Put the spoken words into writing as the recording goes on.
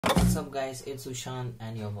What's up guys, it's Sushant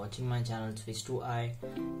and you're watching my channel Switch to I.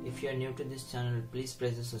 If you're new to this channel, please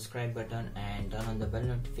press the subscribe button and turn on the bell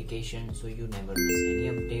notification so you never miss any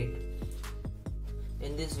update.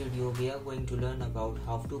 In this video we are going to learn about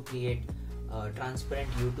how to create a transparent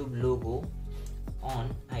YouTube logo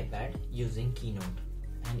on iPad using Keynote,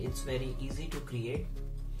 and it's very easy to create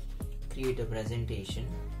a presentation,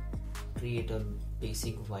 create a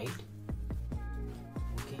basic white,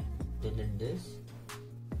 delete this.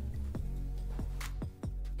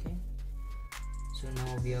 Okay, so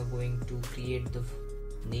now we are going to create the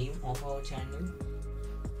name of our channel.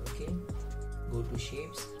 Okay, go to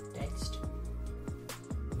shapes, text,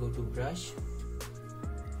 go to brush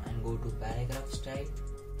and go to paragraph style,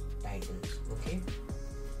 titles. Okay,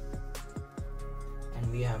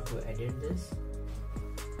 and we have to edit this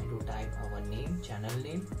and to type our name, channel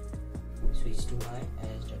name, switch to I,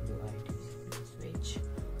 SWIT, switch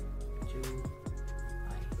to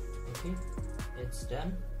I. Okay, it's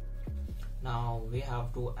done. Now we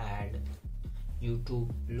have to add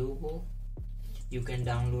YouTube logo. You can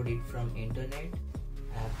download it from internet.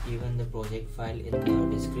 I have given the project file in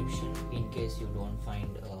the description in case you don't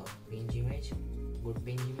find a PNG image, good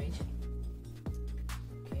PNG image.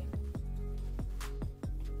 Okay,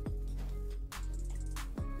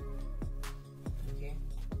 okay,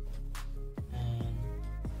 and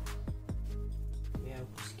we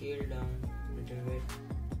have to scale down a little bit.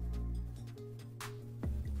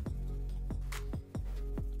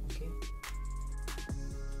 Okay,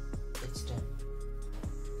 it's done.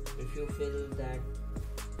 If you feel that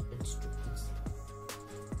it's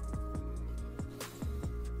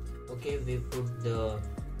okay, we put the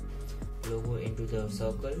logo into the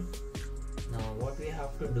circle. Now what we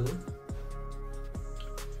have to do,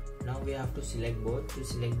 now we have to select both. To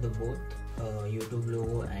select the both YouTube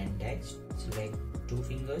logo and text, select two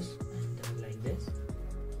fingers and then like this.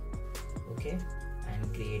 Okay,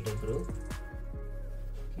 and create a group.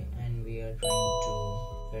 Okay, and we are trying to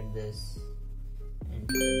get this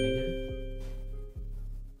into the middle.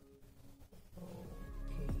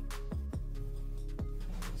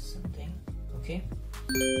 Okay,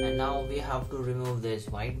 and now we have to remove this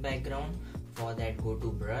white background. For that, go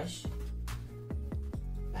to brush,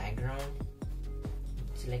 background,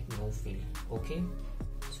 select no fill. Okay,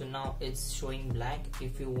 so now it's showing black.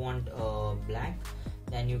 If you want black,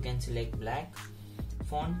 then you can select black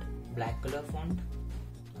font, black color font.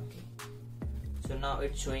 Okay, so now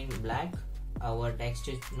it's showing black. Our text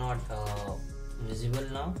is not visible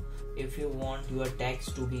now. If you want your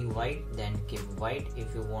text to be white, then keep white.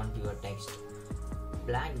 If you want your text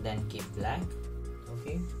black, then keep black.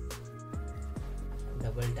 Okay,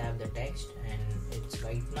 double tap the text and it's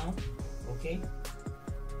white now. Okay,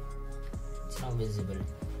 it's now visible.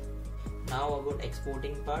 Now about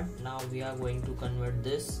exporting part. Now we are going to convert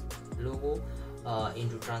this logo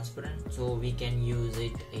into transparent so we can use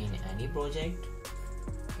it in any project.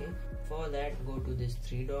 Okay, for that go to this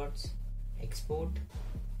three dots, export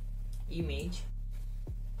image,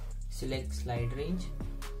 select slide range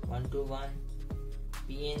 1 to 1,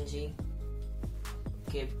 PNG,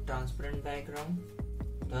 keep transparent background,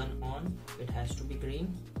 turn on, it has to be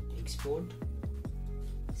green, export,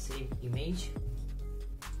 save image,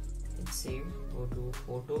 it's saved. Go to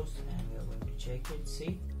photos and we are going to check it.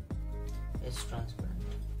 See, it's transparent.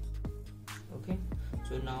 Okay,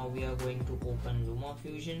 so now we are going to open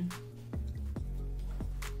lumafusion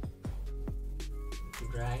to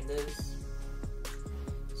drag this.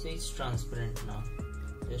 So it's transparent now.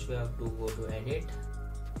 Just we have to go to edit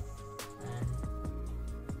and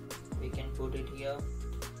we can put it here,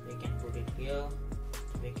 we can put it here,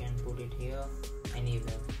 we can put it here,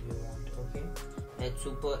 anywhere you want. Okay, that's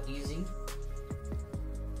super easy.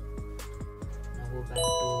 Now go back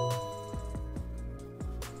to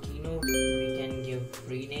Keynote. We can give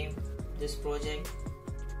rename this project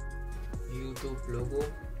YouTube logo,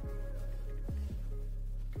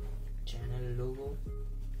 channel logo,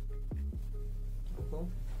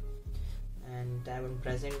 and tab on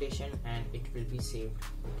presentation, and it will be saved.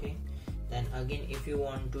 Okay, then again if you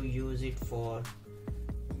want to use it for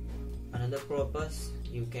another purpose,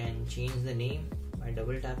 you can change the name by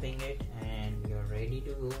double tapping it and you're ready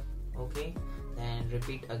to go. Okay, then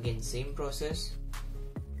repeat again same process.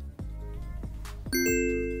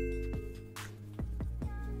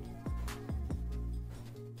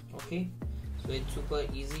 Okay, so it's super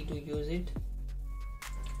easy to use it.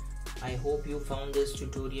 I hope you found this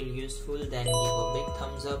tutorial useful. Then give a big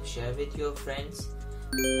thumbs up, share with your friends,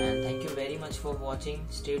 and thank you very much for watching.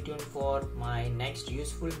 Stay tuned for my next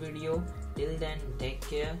useful video. Till then, take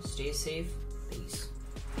care, stay safe, peace.